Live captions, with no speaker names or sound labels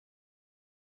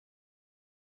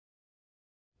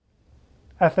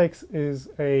Ethics is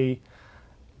a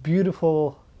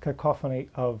beautiful cacophony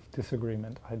of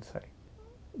disagreement, I'd say.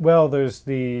 Well, there's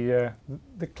the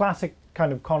classic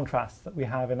kind of contrasts that we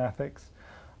have in ethics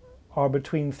are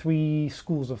between three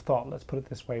schools of thought, let's put it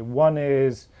this way. One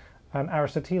is an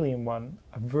Aristotelian one,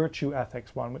 a virtue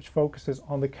ethics one, which focuses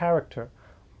on the character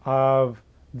of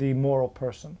the moral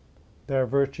person, their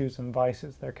virtues and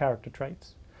vices, their character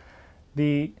traits.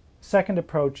 The second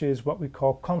approach is what we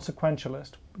call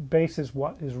consequentialist, bases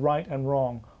what is right and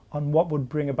wrong on what would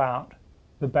bring about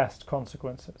the best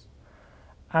consequences.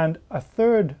 And a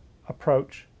third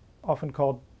approach, often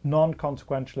called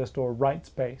non-consequentialist or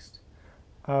rights-based,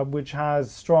 which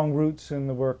has strong roots in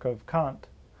the work of Kant,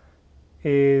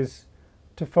 is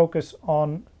to focus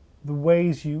on the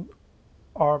ways you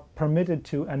are permitted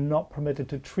to and not permitted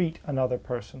to treat another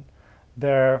person,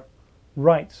 their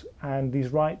rights. And these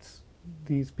rights,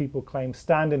 these people claim,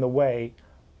 stand in the way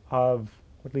of,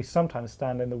 or at least sometimes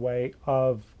stand in the way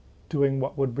of, doing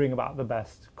what would bring about the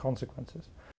best consequences.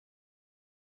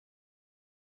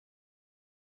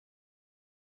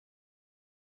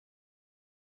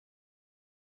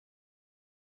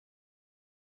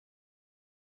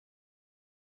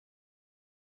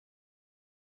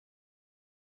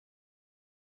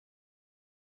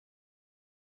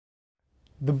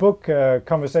 The book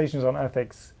Conversations on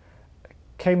Ethics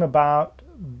came about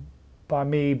by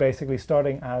me basically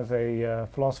starting as a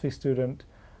philosophy student,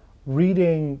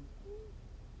 reading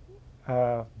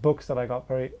books that I got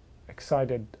very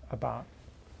excited about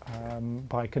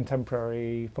by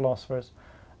contemporary philosophers,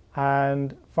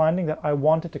 and finding that I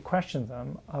wanted to question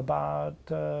them about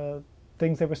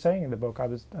things they were saying in the book.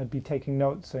 I'd be taking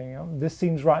notes saying, oh, this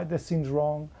seems right, this seems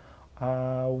wrong,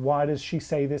 why does she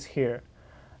say this here?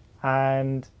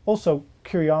 And also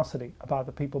curiosity about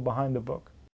the people behind the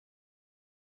book.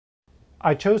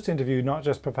 I chose to interview not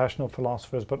just professional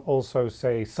philosophers, but also,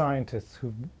 say, scientists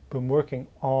who've been working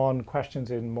on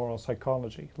questions in moral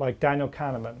psychology, like Daniel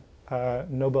Kahneman,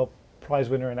 Nobel Prize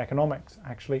winner in economics,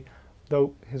 actually,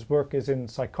 though his work is in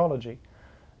psychology.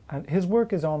 And his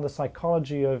work is on the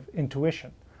psychology of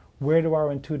intuition. Where do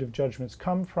our intuitive judgments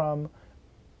come from?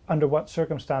 Under what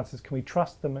circumstances can we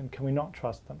trust them and can we not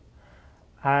trust them?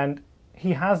 And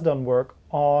he has done work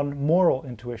on moral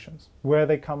intuitions, where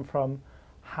they come from,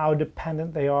 how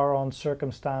dependent they are on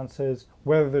circumstances,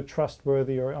 whether they're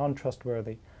trustworthy or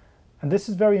untrustworthy. And this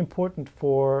is very important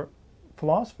for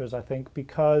philosophers, I think,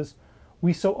 because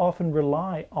we so often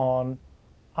rely on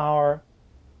our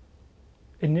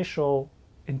initial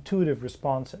intuitive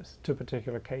responses to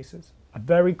particular cases. A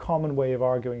very common way of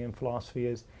arguing in philosophy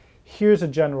is, here's a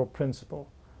general principle.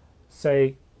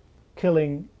 Say,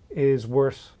 killing is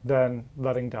worse than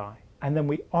letting die. And then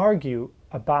we argue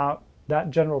about that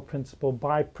general principle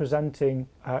by presenting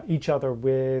each other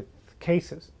with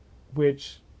cases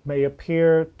which may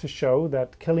appear to show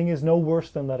that killing is no worse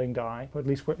than letting die, or at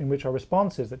least in which our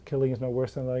response is that killing is no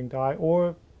worse than letting die,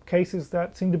 or cases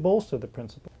that seem to bolster the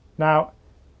principle. Now,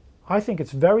 I think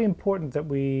it's very important that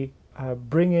we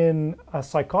bring in a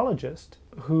psychologist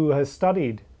who has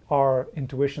studied our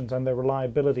intuitions and their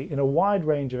reliability in a wide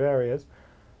range of areas,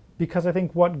 because I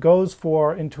think what goes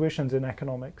for intuitions in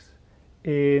economics,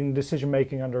 in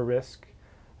decision-making under risk,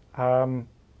 in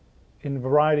a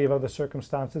variety of other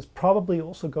circumstances, probably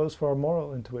also goes for our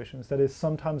moral intuitions. That is,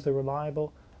 sometimes they're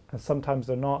reliable and sometimes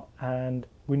they're not, and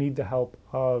we need the help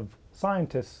of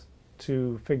scientists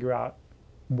to figure out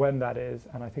when that is,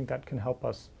 and I think that can help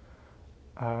us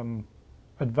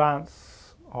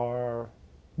advance our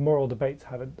moral debates,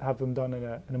 have them done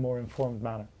in a more informed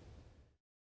manner.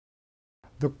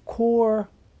 The core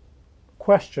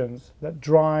questions that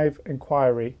drive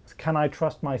inquiry, can I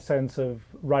trust my sense of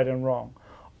right and wrong?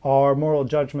 Are moral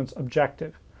judgments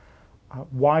objective?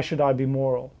 Why should I be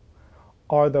moral?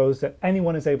 Are those that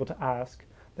anyone is able to ask,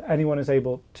 that anyone is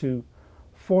able to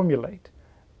formulate.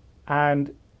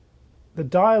 And the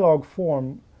dialogue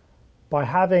form, by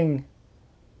having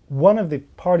one of the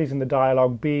parties in the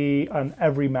dialogue be an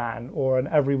everyman or an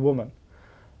everywoman,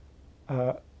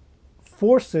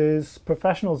 forces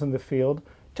professionals in the field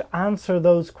to answer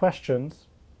those questions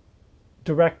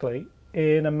directly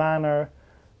in a manner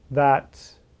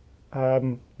that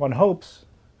one hopes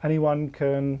anyone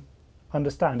can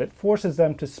understand. It forces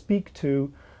them to speak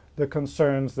to the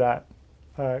concerns that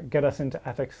get us into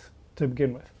ethics to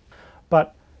begin with.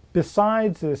 But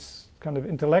besides this kind of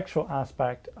intellectual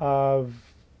aspect of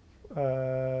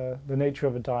the nature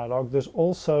of a dialogue, there's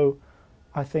also,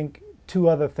 I think, two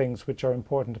other things which are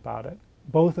important about it,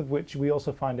 both of which we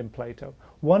also find in Plato.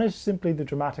 One is simply the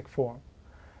dramatic form,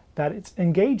 that it's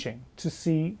engaging to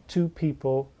see two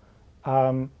people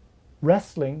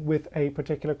wrestling with a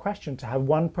particular question, to have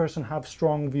one person have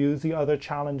strong views, the other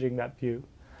challenging that view.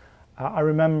 I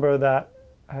remember that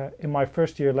in my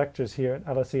first year lectures here at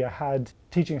LSE, I had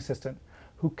a teaching assistant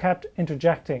who kept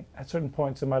interjecting at certain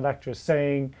points in my lectures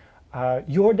saying,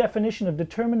 your definition of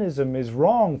determinism is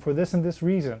wrong for this and this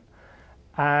reason.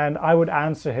 And I would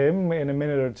answer him in a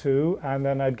minute or two, and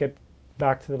then I'd get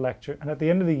back to the lecture. And at the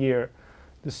end of the year,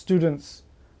 the students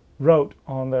wrote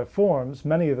on their forms,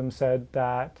 many of them said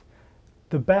that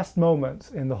the best moments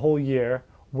in the whole year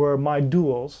were my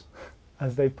duels,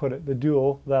 as they put it, the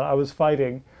duel that I was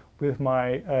fighting with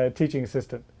my teaching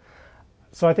assistant.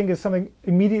 So I think it's something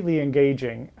immediately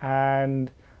engaging,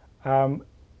 and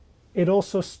it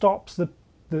also stops the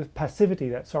passivity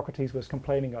that Socrates was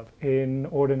complaining of in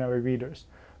ordinary readers,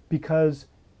 because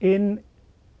in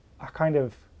a kind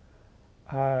of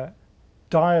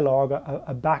dialogue,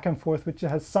 a back and forth, which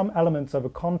has some elements of a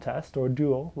contest or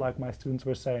duel, like my students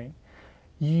were saying,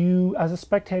 you, as a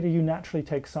spectator, you naturally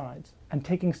take sides. And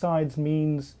taking sides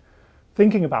means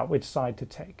thinking about which side to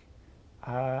take.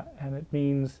 And it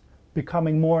means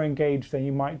becoming more engaged than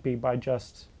you might be by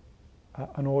just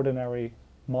an ordinary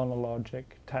monologic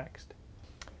text.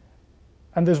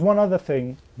 And there's one other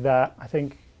thing that I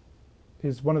think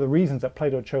is one of the reasons that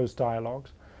Plato chose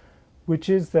dialogues, which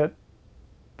is that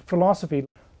philosophy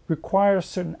requires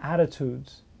certain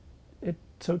attitudes.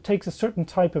 So it takes a certain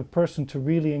type of person to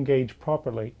really engage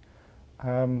properly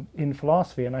in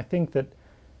philosophy. And I think that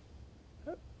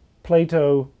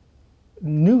Plato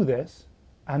knew this,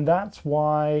 and that's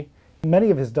why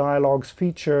many of his dialogues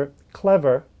feature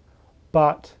clever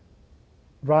but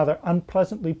rather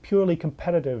unpleasantly purely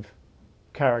competitive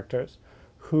characters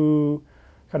who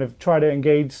kind of try to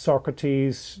engage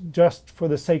Socrates just for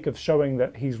the sake of showing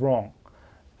that he's wrong.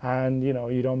 And you know,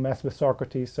 you don't mess with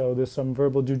Socrates, so there's some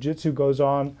verbal jujitsu goes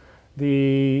on.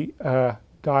 The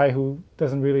guy who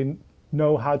doesn't really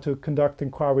know how to conduct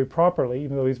inquiry properly,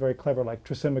 even though he's very clever, like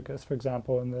Thrasymachus, for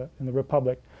example, in the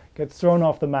Republic, gets thrown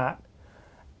off the mat.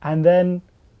 And then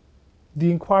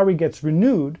the inquiry gets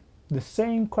renewed, the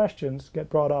same questions get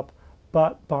brought up,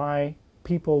 but by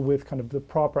people with kind of the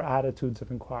proper attitudes of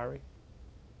inquiry.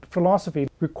 Philosophy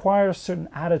requires certain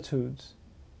attitudes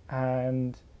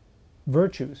and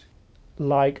virtues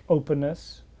like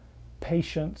openness,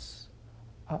 patience,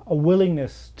 a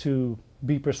willingness to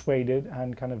be persuaded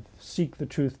and kind of seek the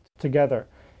truth together,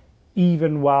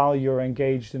 even while you're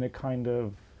engaged in a kind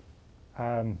of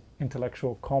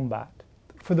intellectual combat.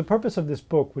 For the purpose of this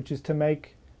book, which is to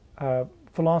make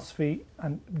philosophy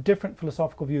and different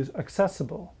philosophical views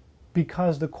accessible,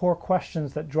 because the core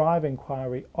questions that drive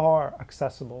inquiry are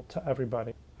accessible to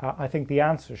everybody, I think the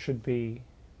answer should be,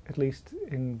 at least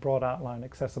in broad outline,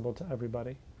 accessible to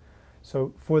everybody.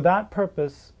 So for that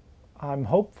purpose, I'm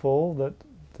hopeful that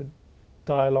the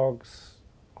dialogues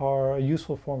are a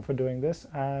useful form for doing this,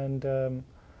 and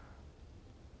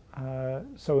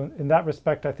so in that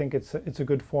respect, I think it's a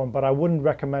good form, but I wouldn't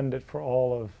recommend it for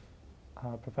all of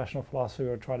professional philosophy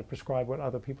or try to prescribe what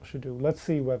other people should do. Let's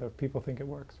see whether people think it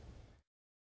works.